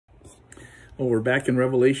Well, we're back in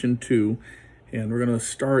Revelation 2, and we're going to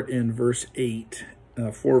start in verse 8,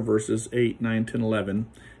 4 verses, 8, 9, 10, 11,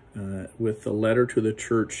 with the letter to the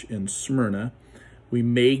church in Smyrna. We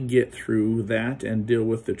may get through that and deal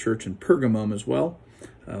with the church in Pergamum as well,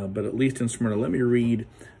 but at least in Smyrna. Let me read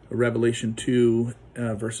Revelation 2,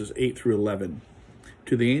 verses 8 through 11.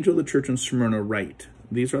 To the angel of the church in Smyrna write,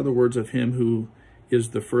 these are the words of him who is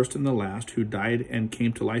the first and the last, who died and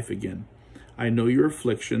came to life again. I know your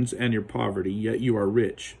afflictions and your poverty, yet you are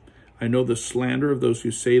rich. I know the slander of those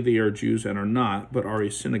who say they are Jews and are not, but are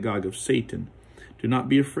a synagogue of Satan. Do not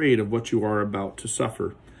be afraid of what you are about to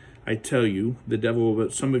suffer. I tell you, the devil will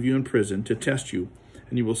put some of you in prison to test you,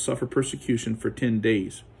 and you will suffer persecution for 10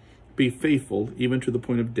 days. Be faithful, even to the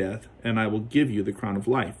point of death, and I will give you the crown of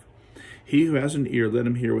life. He who has an ear, let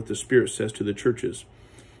him hear what the Spirit says to the churches.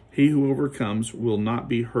 He who overcomes will not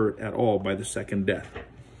be hurt at all by the second death.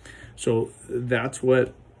 So that's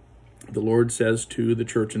what the Lord says to the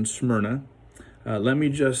church in Smyrna. Let me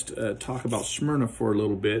just talk about Smyrna for a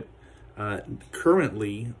little bit.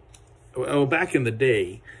 Currently, well, back in the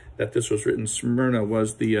day that this was written, Smyrna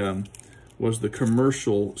was the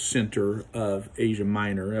commercial center of Asia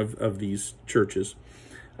Minor, of these churches.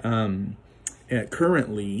 And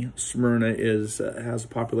currently, Smyrna has a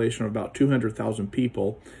population of about 200,000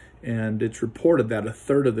 people, and it's reported that a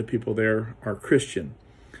third of the people there are Christian.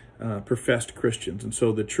 Professed Christians, and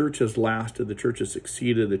so the church has lasted, the church has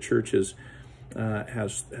succeeded, the church has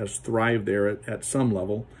thrived there at some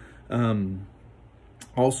level.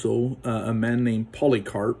 Also, a man named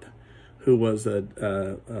Polycarp, who was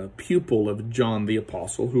a pupil of John the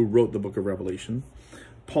Apostle, who wrote the book of Revelation.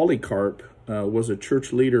 Polycarp was a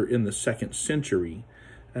church leader in the 2nd century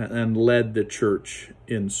and led the church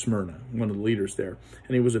in Smyrna, one of the leaders there.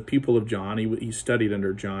 And he was a pupil of John. He studied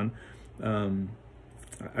under John.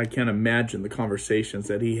 I can't imagine the conversations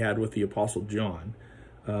that he had with the Apostle John.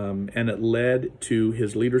 And it led to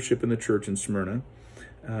his leadership in the church in Smyrna.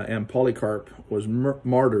 And Polycarp was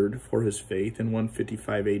martyred for his faith in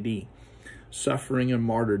 155 AD. Suffering and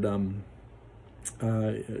martyrdom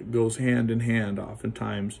goes hand in hand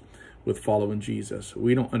oftentimes with following Jesus.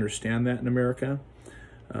 We don't understand that in America.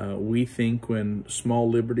 We think when small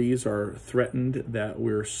liberties are threatened that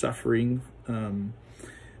we're suffering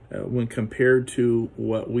when compared to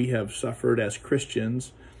what we have suffered as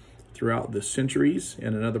Christians throughout the centuries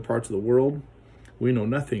and in other parts of the world, we know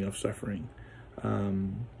nothing of suffering.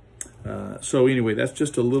 So anyway, that's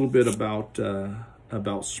just a little bit about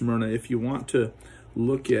Smyrna. If you want to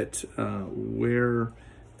look at where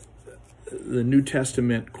the New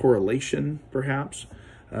Testament correlation, perhaps,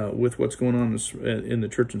 with what's going on in the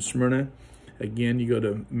church in Smyrna, again, you go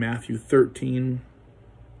to Matthew 13,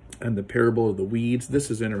 and the parable of the weeds.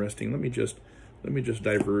 This is interesting. Let me just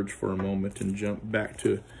diverge for a moment and jump back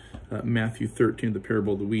to Matthew 13, the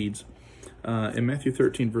parable of the weeds. In Matthew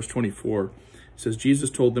 13, verse 24, it says,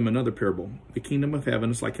 Jesus told them another parable. The kingdom of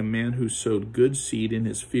heaven is like a man who sowed good seed in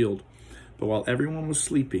his field. But while everyone was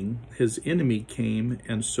sleeping, his enemy came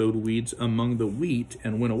and sowed weeds among the wheat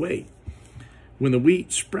and went away. When the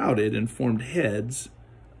wheat sprouted and formed heads,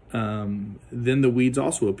 then the weeds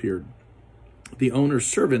also appeared. The owner's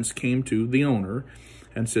servants came to the owner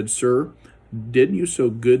and said, Sir, didn't you sow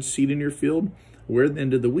good seed in your field? Where then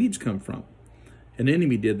did the weeds come from? An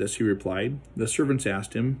enemy did this, he replied. The servants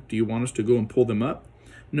asked him, Do you want us to go and pull them up?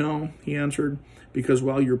 No, he answered, because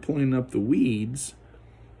while you're pulling up the weeds,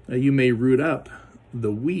 you may root up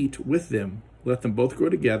the wheat with them. Let them both grow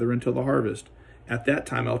together until the harvest. At that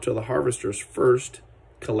time, I'll tell the harvesters, first,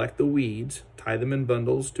 collect the weeds, tie them in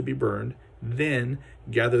bundles to be burned, then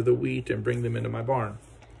gather the wheat and bring them into my barn.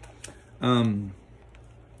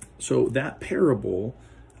 So that parable,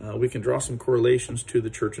 we can draw some correlations to the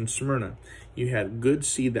church in Smyrna. You had good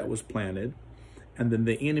seed that was planted, and then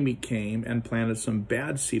the enemy came and planted some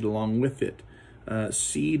bad seed along with it.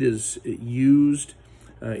 Seed is used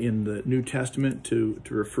in the New Testament to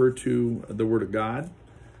refer to the Word of God.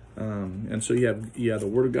 And so you have the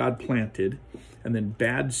Word of God planted, and then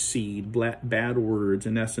bad seed, bad words,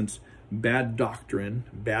 in essence, bad doctrine,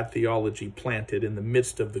 bad theology planted in the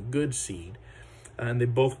midst of the good seed, and they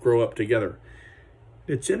both grow up together.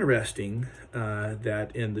 It's interesting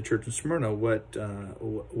that in the church in Smyrna,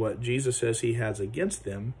 what Jesus says he has against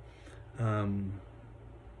them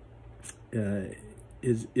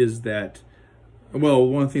is that, well,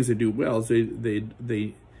 one of the things they do well is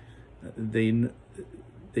they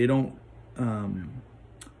don't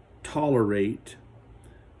tolerate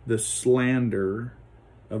the slander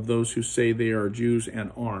of those who say they are Jews and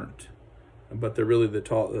aren't, but they're really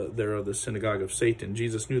they're the synagogue of Satan.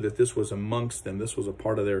 Jesus knew that this was amongst them. This was a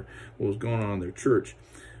part of what was going on in their church.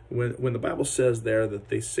 when the Bible says there that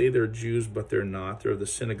they say they're Jews, but they're not, they're the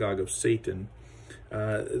synagogue of Satan,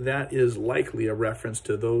 that is likely a reference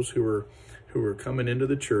to those who were coming into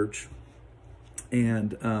the church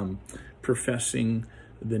and professing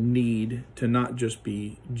the need to not just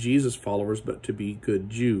be Jesus followers, but to be good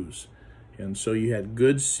Jews. And so you had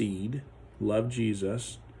good seed, love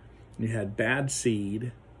Jesus. You had bad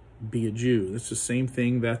seed, be a Jew. It's the same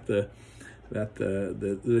thing that the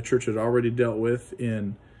church had already dealt with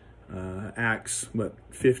in Acts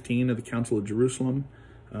 15 of the Council of Jerusalem.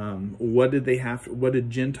 What did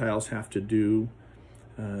Gentiles have to do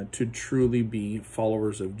to truly be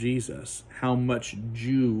followers of Jesus? How much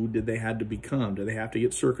Jew did they have to become? Do they have to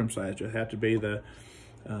get circumcised? Do they have to obey the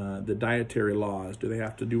dietary laws? Do they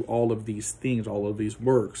have to do all of these things, all of these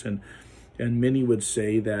works? And many would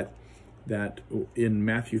say that in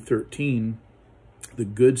Matthew 13, the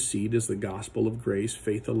good seed is the gospel of grace,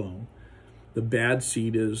 faith alone. The bad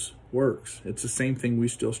seed is works. It's the same thing we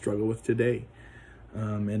still struggle with today.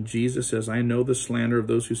 And Jesus says, I know the slander of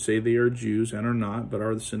those who say they are Jews and are not, but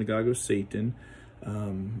are the synagogue of Satan.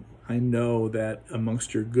 I know that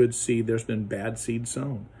amongst your good seed, there's been bad seed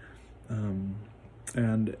sown. And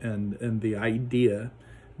the idea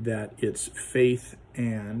that it's faith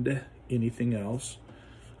and anything else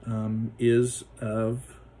is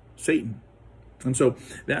of Satan. And so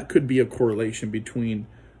that could be a correlation between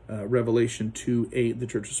Revelation 2:8, the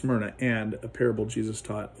church of Smyrna, and a parable Jesus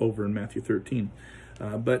taught over in Matthew 13.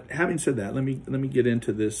 But having said that, let me get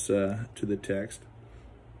into this to the text.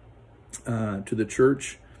 To the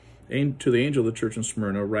church, and to the angel of the church in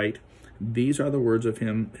Smyrna, write, these are the words of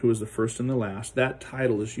him who is the first and the last. That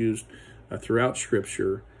title is used throughout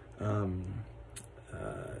Scripture and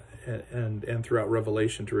throughout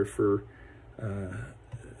Revelation to refer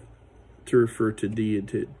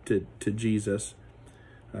to Jesus.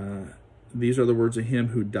 These are the words of him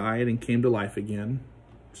who died and came to life again.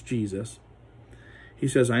 It's Jesus. He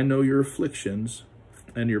says, I know your afflictions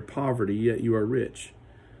and your poverty, yet you are rich.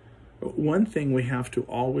 One thing we have to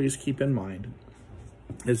always keep in mind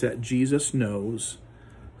is that Jesus knows.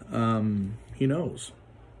 He knows.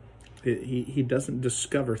 He doesn't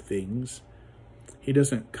discover things. He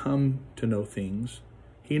doesn't come to know things.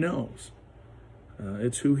 He knows.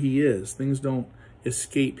 It's who he is. Things don't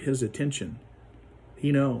escape his attention.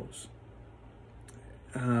 He knows.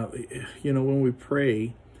 When we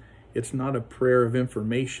pray, it's not a prayer of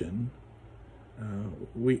information.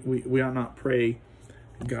 We ought not pray,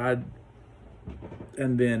 God,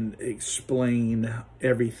 and then explain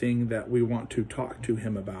everything that we want to talk to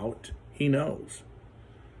him about. He knows.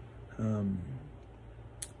 And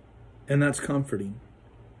that's comforting.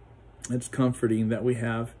 It's comforting that we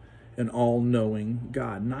have an all-knowing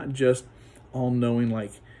God, not just all-knowing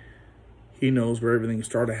like he knows where everything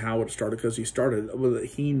started, how it started, because he started.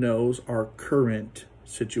 He knows our current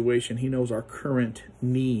situation. He knows our current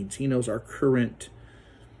needs. He knows our current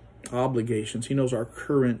obligations. He knows our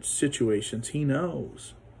current situations. He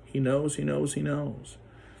knows. He knows.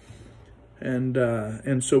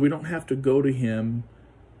 And so we don't have to go to him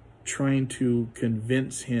trying to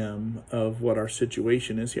convince him of what our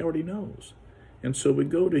situation is. He already knows. And so we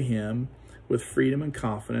go to him with freedom and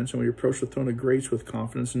confidence, and we approach the throne of grace with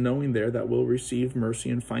confidence, knowing there that we'll receive mercy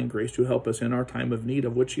and find grace to help us in our time of need,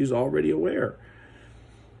 of which he's already aware.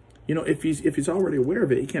 If he's already aware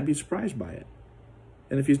of it, he can't be surprised by it.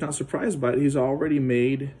 And if he's not surprised by it, he's already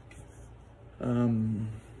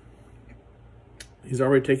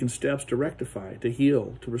taken steps to rectify, to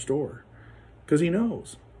heal, to restore, because he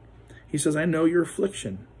knows. He says, I know your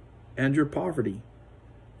affliction and your poverty,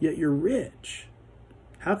 yet you're rich.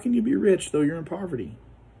 How can you be rich though you're in poverty?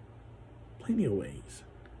 Plenty of ways.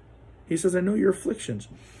 He says, I know your afflictions.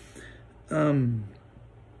 The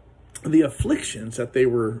afflictions that they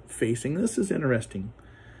were facing, this is interesting.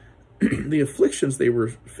 The afflictions they were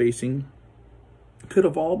facing could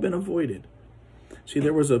have all been avoided. See,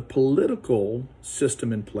 there was a political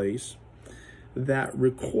system in place that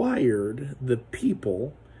required the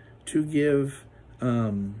people to give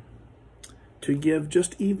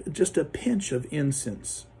just a pinch of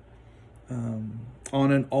incense on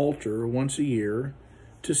an altar once a year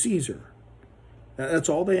to Caesar. That's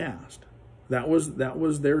all they asked. That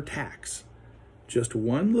was their tax. Just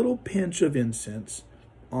one little pinch of incense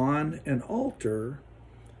on an altar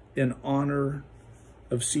in honor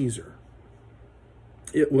of Caesar.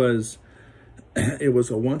 It was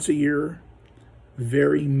a once a year,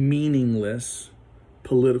 very meaningless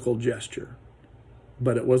political gesture.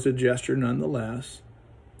 But it was a gesture nonetheless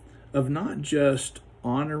of not just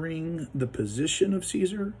honoring the position of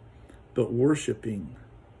Caesar, but worshiping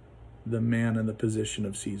the man in the position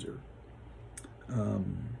of Caesar.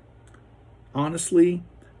 Honestly,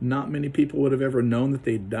 not many people would have ever known that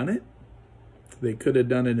they'd done it. They could have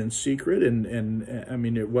done it in secret, and I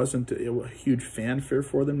mean, it wasn't a huge fanfare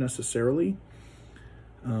for them necessarily.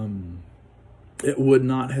 It would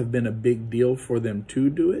not have been a big deal for them to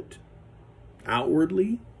do it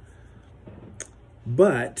outwardly,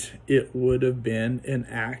 but it would have been an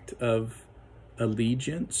act of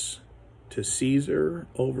allegiance to Caesar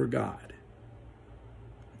over God.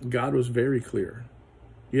 God was very clear.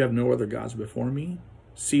 You have no other gods before me.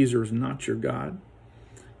 Caesar is not your God.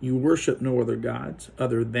 You worship no other gods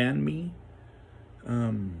other than me.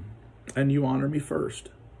 And you honor me first.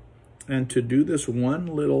 And to do this one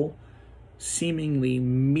little seemingly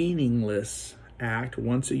meaningless act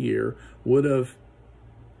once a year would have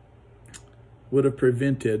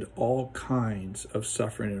prevented all kinds of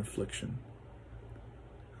suffering and affliction.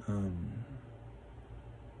 And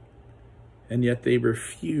yet they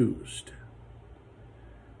refused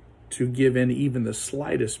to give in even the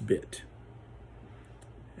slightest bit.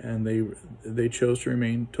 And they chose to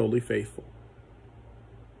remain totally faithful.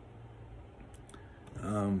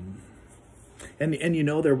 And you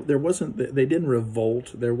know, there wasn't, they didn't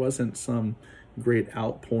revolt. There wasn't some great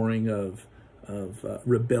outpouring of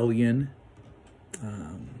rebellion.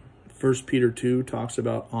 1 Peter 2 talks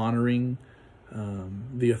about honoring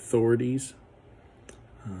the authorities.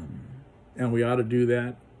 And we ought to do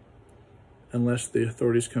that unless the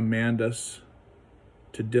authorities command us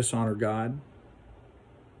to dishonor God.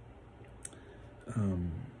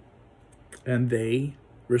 And they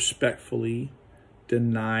respectfully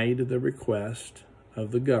denied the request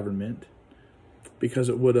of the government because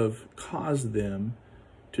it would have caused them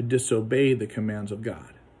to disobey the commands of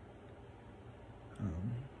God.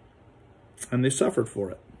 And they suffered for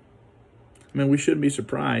it. I mean, we shouldn't be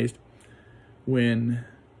surprised when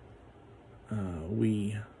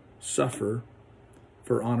we suffer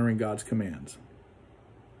for honoring God's commands.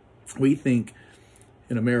 We think,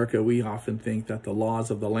 in America, we often think that the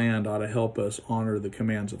laws of the land ought to help us honor the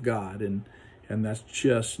commands of God, and that's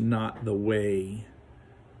just not the way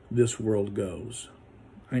this world goes.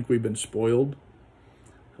 I think we've been spoiled,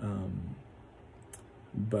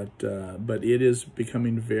 but it is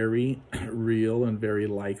becoming very real and very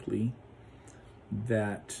likely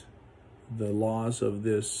that the laws of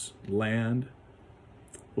this land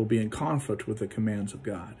will be in conflict with the commands of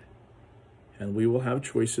God, and we will have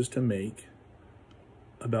choices to make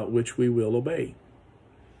about which we will obey,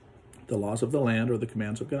 the laws of the land or the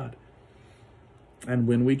commands of God. And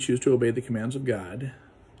when we choose to obey the commands of God,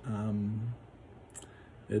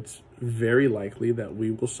 it's very likely that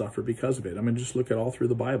we will suffer because of it. I mean, just look at all through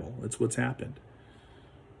the Bible. It's what's happened.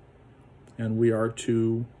 And we are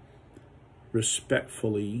to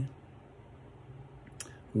respectfully,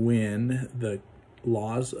 when the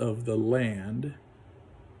laws of the land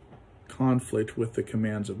conflict with the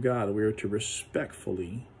commands of God, we are to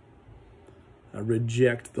respectfully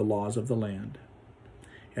reject the laws of the land.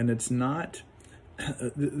 And it's not,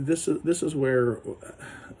 this is where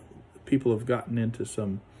people have gotten into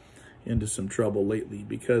some trouble lately,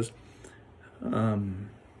 because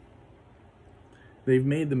they've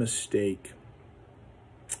made the mistake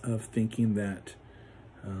of thinking that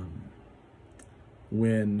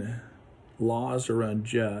when laws are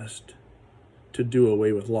unjust, to do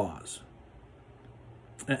away with laws.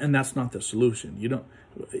 And that's not the solution. You don't,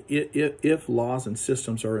 if laws and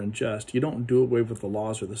systems are unjust, you don't do away with the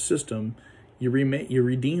laws or the system, you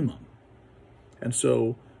redeem them. And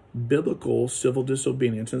so biblical civil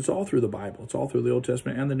disobedience, and it's all through the Bible, it's all through the Old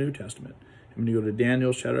Testament and the New Testament. And when you go to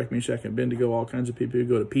Daniel, Shadrach, Meshach, and Abednego, all kinds of people, you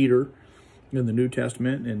go to Peter in the New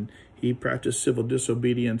Testament, and he practiced civil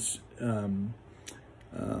disobedience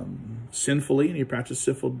sinfully, and he practiced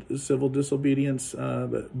civil disobedience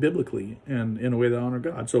biblically and in a way that honored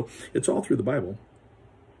God. So it's all through the Bible.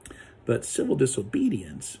 But civil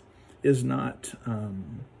disobedience is not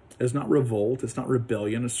revolt, it's not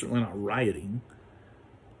rebellion, it's certainly not rioting.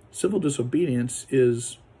 Civil disobedience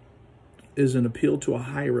is an appeal to a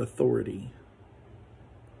higher authority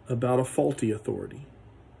about a faulty authority.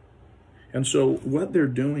 And so what they're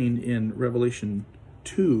doing in Revelation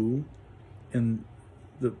 2 in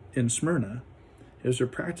Smyrna is they're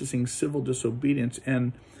practicing civil disobedience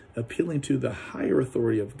and appealing to the higher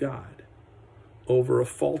authority of God over a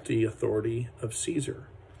faulty authority of Caesar.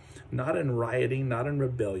 Not in rioting, not in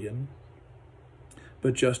rebellion,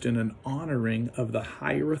 but just in an honoring of the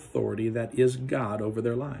higher authority that is God over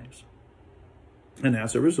their lives. And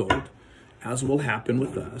as a result, as will happen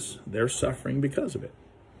with us, they're suffering because of it.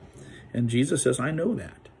 And Jesus says, I know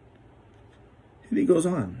that. And he goes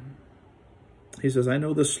on. He says, I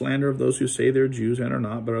know the slander of those who say they're Jews and are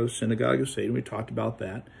not, but are the synagogue of Satan. We talked about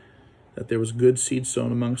that. that there was good seed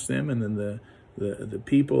sown amongst them, and then the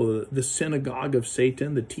people, the synagogue of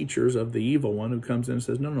Satan, the teachers of the evil one, who comes in and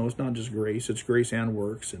says, no, it's not just grace, it's grace and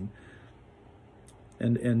works.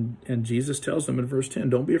 And Jesus tells them in verse 10,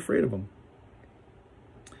 don't be afraid of them.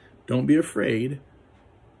 Don't be afraid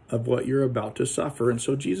of what you're about to suffer. And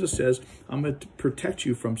so Jesus says, I'm going to protect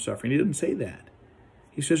you from suffering. He didn't say that.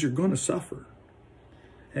 He says you're going to suffer.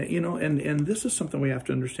 And, and this is something we have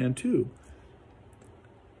to understand too,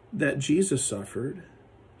 that Jesus suffered.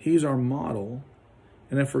 He's our model.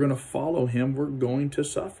 And if we're going to follow him, we're going to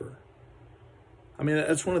suffer. I mean,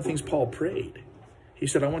 that's one of the things Paul prayed. He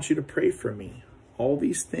said, I want you to pray for me, all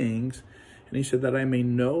these things. And he said that I may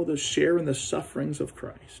know the share in the sufferings of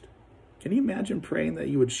Christ. Can you imagine praying that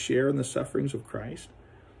you would share in the sufferings of Christ?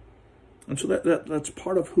 And so that's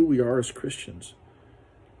part of who we are as Christians.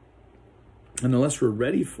 And unless we're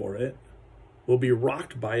ready for it, we'll be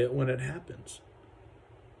rocked by it when it happens.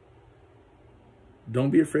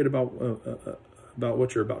 Don't be afraid about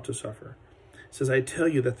what you're about to suffer. It says, I tell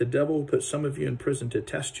you that the devil will put some of you in prison to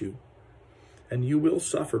test you, and you will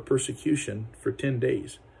suffer persecution for 10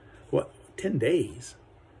 days. What? 10 days?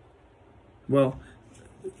 Well,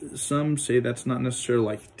 some say that's not necessarily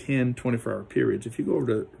like 10 24-hour periods. If you go over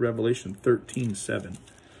to Revelation 13:7,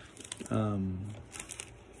 and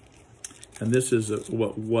this is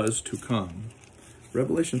what was to come.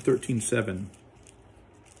 Revelation 13:7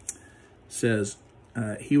 says,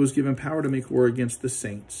 he was given power to make war against the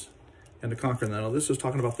saints and to conquer them. Now, this is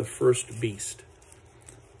talking about the first beast.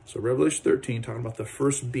 So Revelation 13, talking about the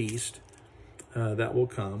first beast that will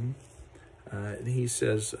come. He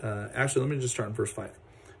says, actually, let me just start in verse 5.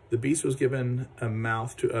 The beast was given a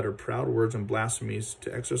mouth to utter proud words and blasphemies,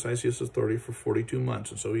 to exercise his authority for 42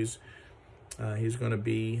 months. And so he's going to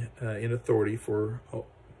be in authority for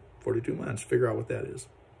 42 months. Figure out what that is.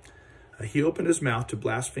 He opened his mouth to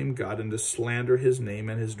blaspheme God and to slander his name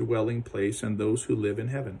and his dwelling place and those who live in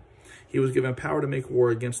heaven. He was given power to make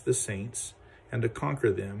war against the saints and to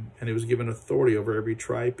conquer them. And he was given authority over every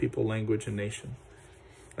tribe, people, language, and nation.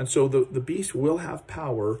 And so the beast will have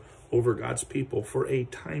power over God's people for a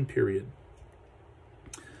time period.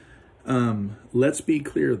 Let's be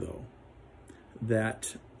clear, though,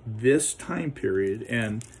 that this time period,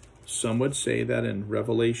 and some would say that in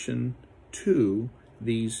Revelation 2,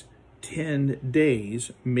 these 10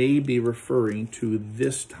 days may be referring to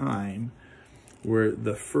this time where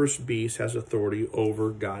the first beast has authority over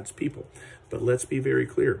God's people. But let's be very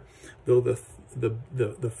clear, though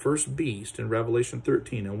the first beast in Revelation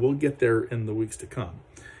 13, and we'll get there in the weeks to come,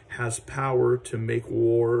 has power to make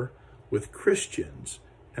war with Christians,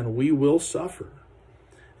 and we will suffer.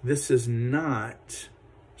 This is not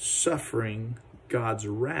suffering God's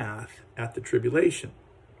wrath at the tribulation.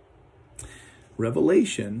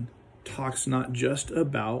 Revelation talks not just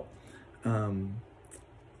about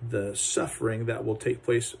the suffering that will take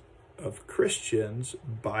place of Christians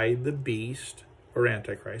by the beast or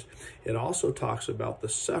Antichrist. It also talks about the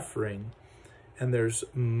suffering, and there's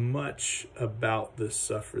much about this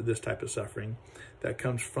type of suffering that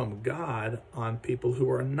comes from God on people who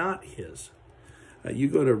are not his. You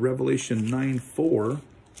go to Revelation 9:4,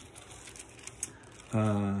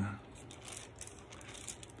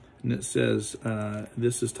 and it says,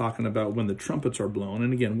 this is talking about when the trumpets are blown.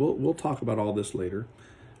 And again, we'll talk about all this later.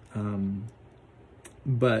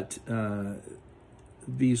 But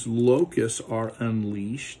these locusts are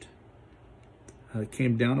unleashed,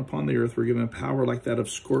 came down upon the earth, were given power like that of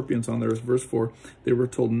scorpions on the earth. Verse 4, they were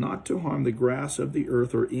told not to harm the grass of the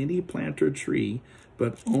earth or any plant or tree,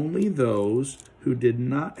 but only those who did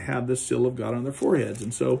not have the seal of God on their foreheads.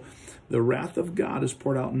 And so the wrath of God is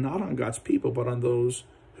poured out not on God's people, but on those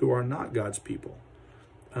who are not God's people.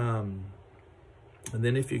 And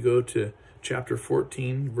then if you go to chapter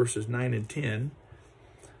 14, verses 9 and 10,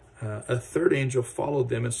 a third angel followed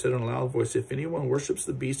them and said in a loud voice, if anyone worships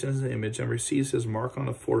the beast in his image and receives his mark on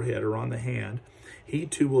the forehead or on the hand, he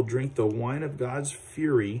too will drink the wine of God's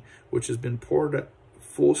fury, which has been poured at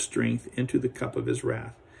full strength into the cup of his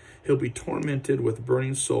wrath. He'll be tormented with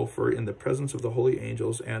burning sulfur in the presence of the holy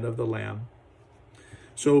angels and of the Lamb.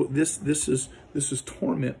 So this is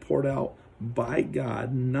torment poured out by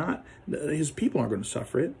God. Not his people aren't going to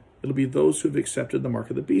suffer it. It'll be those who've accepted the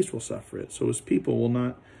mark of the beast will suffer it. So his people will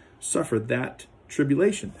not suffer that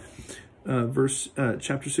tribulation.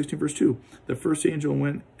 Chapter 16, verse 2. The first angel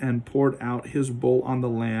went and poured out his bowl on the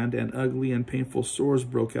land, and ugly and painful sores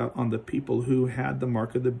broke out on the people who had the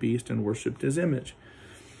mark of the beast and worshipped his image.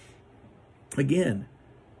 Again,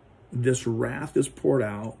 this wrath is poured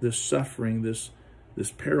out, this suffering, this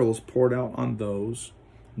peril is poured out on those,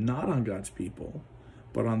 not on God's people,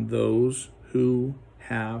 but on those who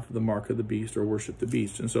have the mark of the beast or worship the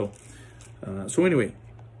beast. And so, anyway,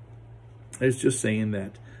 it's just saying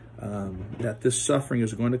that that this suffering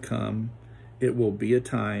is going to come. It will be a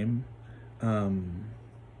time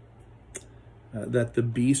that the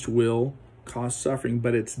beast will cause suffering,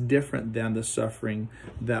 but it's different than the suffering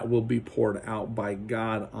that will be poured out by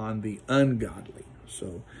God on the ungodly.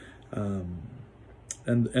 So,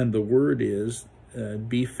 and the word is,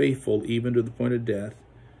 be faithful even to the point of death.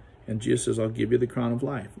 And Jesus says, I'll give you the crown of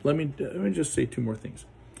life. Let me just say two more things.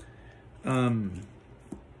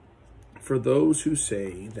 For those who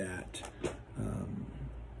say that,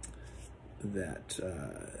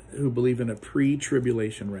 who believe in a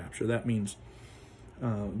pre-tribulation rapture, that means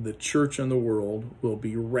the church and the world will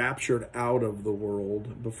be raptured out of the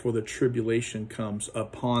world before the tribulation comes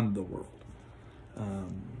upon the world.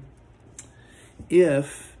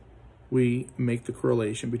 If we make the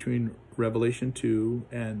correlation between Revelation 2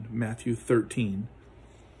 and Matthew 13,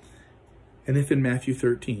 and if in Matthew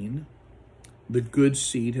 13, the good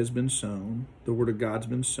seed has been sown, the word of God's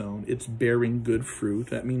been sown, it's bearing good fruit,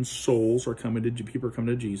 that means souls are coming to, people are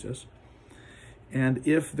coming to Jesus. And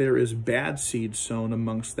if there is bad seed sown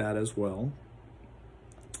amongst that as well,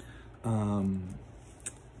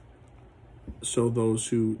 so those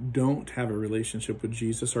who don't have a relationship with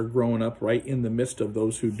Jesus are growing up right in the midst of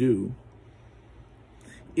those who do.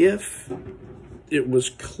 If it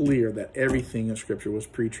was clear that everything in Scripture was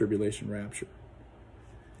pre-tribulation rapture,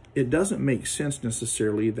 it doesn't make sense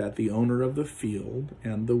necessarily that the owner of the field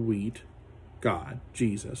and the wheat, God,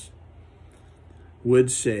 Jesus,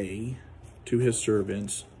 would say to his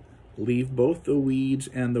servants, leave both the weeds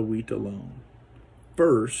and the wheat alone.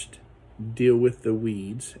 First, deal with the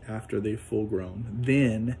weeds after they're full grown.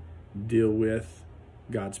 Then deal with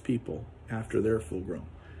God's people after they're full grown.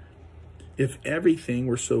 If everything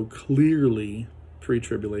were so clearly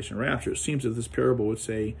pre-tribulation rapture, it seems that this parable would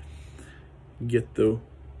say, get the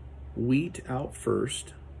wheat out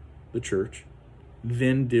first, the church,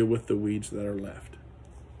 then deal with the weeds that are left.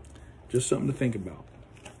 Just something to think about.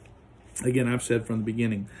 Again, I've said from the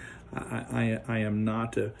beginning, I am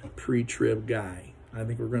not a pre-trib guy. I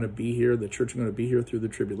think we're going to be here. The church is going to be here through the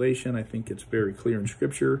tribulation. I think it's very clear in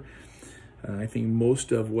Scripture. I think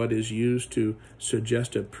most of what is used to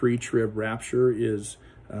suggest a pre-trib rapture is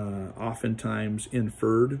oftentimes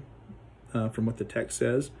inferred from what the text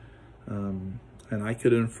says. And I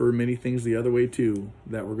could infer many things the other way too,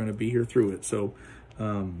 that we're going to be here through it. So,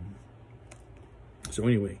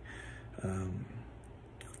 anyway,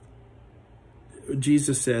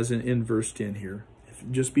 Jesus says in verse 10 here,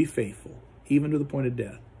 just be faithful, even to the point of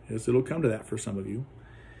death. Yes, it'll come to that for some of you.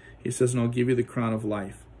 He says, and I'll give you the crown of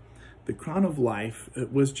life. The crown of life,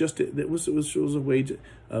 it was a way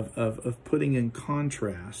of putting in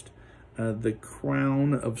contrast the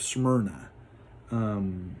crown of Smyrna.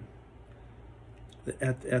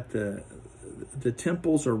 At the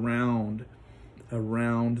temples around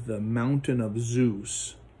the mountain of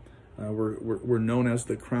Zeus were known as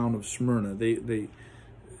the crown of Smyrna.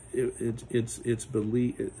 It's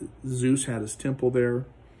believed Zeus had his temple there,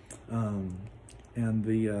 and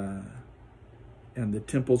the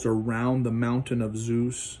temples around the mountain of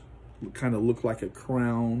Zeus kind of look like a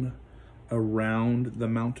crown around the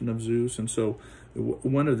mountain of Zeus. And so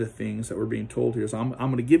one of the things that we're being told here is, I'm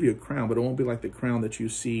going to give you a crown, but it won't be like the crown that you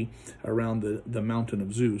see around the mountain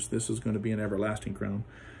of Zeus. This is going to be an everlasting crown.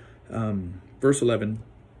 Verse 11,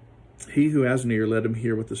 he who has an ear, let him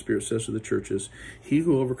hear what the Spirit says to the churches. He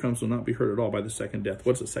who overcomes will not be hurt at all by the second death.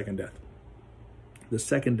 What's the second death? The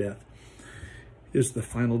second death is the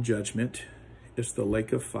final judgment. It's the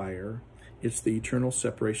lake of fire. It's the eternal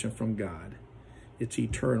separation from God. It's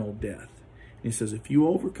eternal death. And he says, if you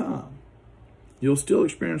overcome, you'll still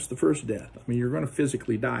experience the first death. I mean, you're going to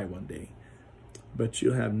physically die one day, but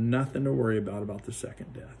you'll have nothing to worry about the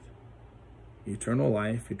second death. Eternal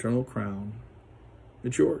life, eternal crown,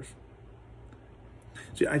 it's yours.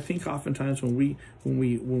 See, I think oftentimes when we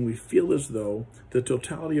feel as though the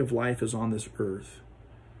totality of life is on this earth,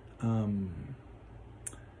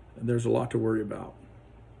 there's a lot to worry about.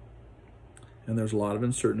 And there's a lot of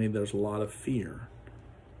uncertainty, there's a lot of fear.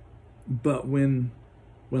 But when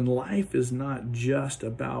life is not just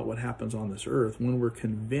about what happens on this earth, when we're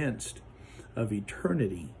convinced of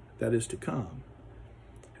eternity that is to come,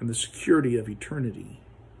 and the security of eternity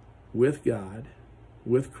with God,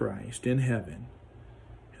 with Christ in heaven,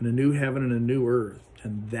 and a new heaven and a new earth,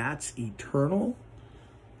 and that's eternal,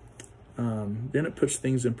 then it puts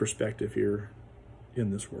things in perspective here in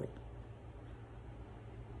this world.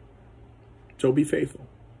 So be faithful.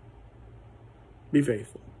 Be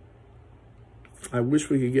faithful. I wish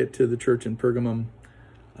we could get to the church in Pergamum.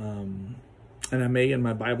 And I may in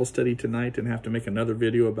my Bible study tonight and have to make another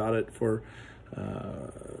video about it for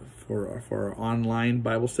our online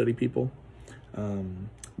Bible study people.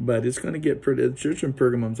 But it's going to get pretty. Church in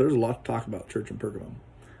Pergamum, there's a lot to talk about Church in Pergamum.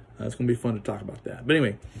 It's going to be fun to talk about that. But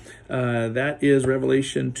anyway, that is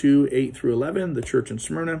Revelation 2, 8 through 11, the church in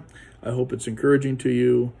Smyrna. I hope it's encouraging to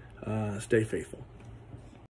you. Stay faithful.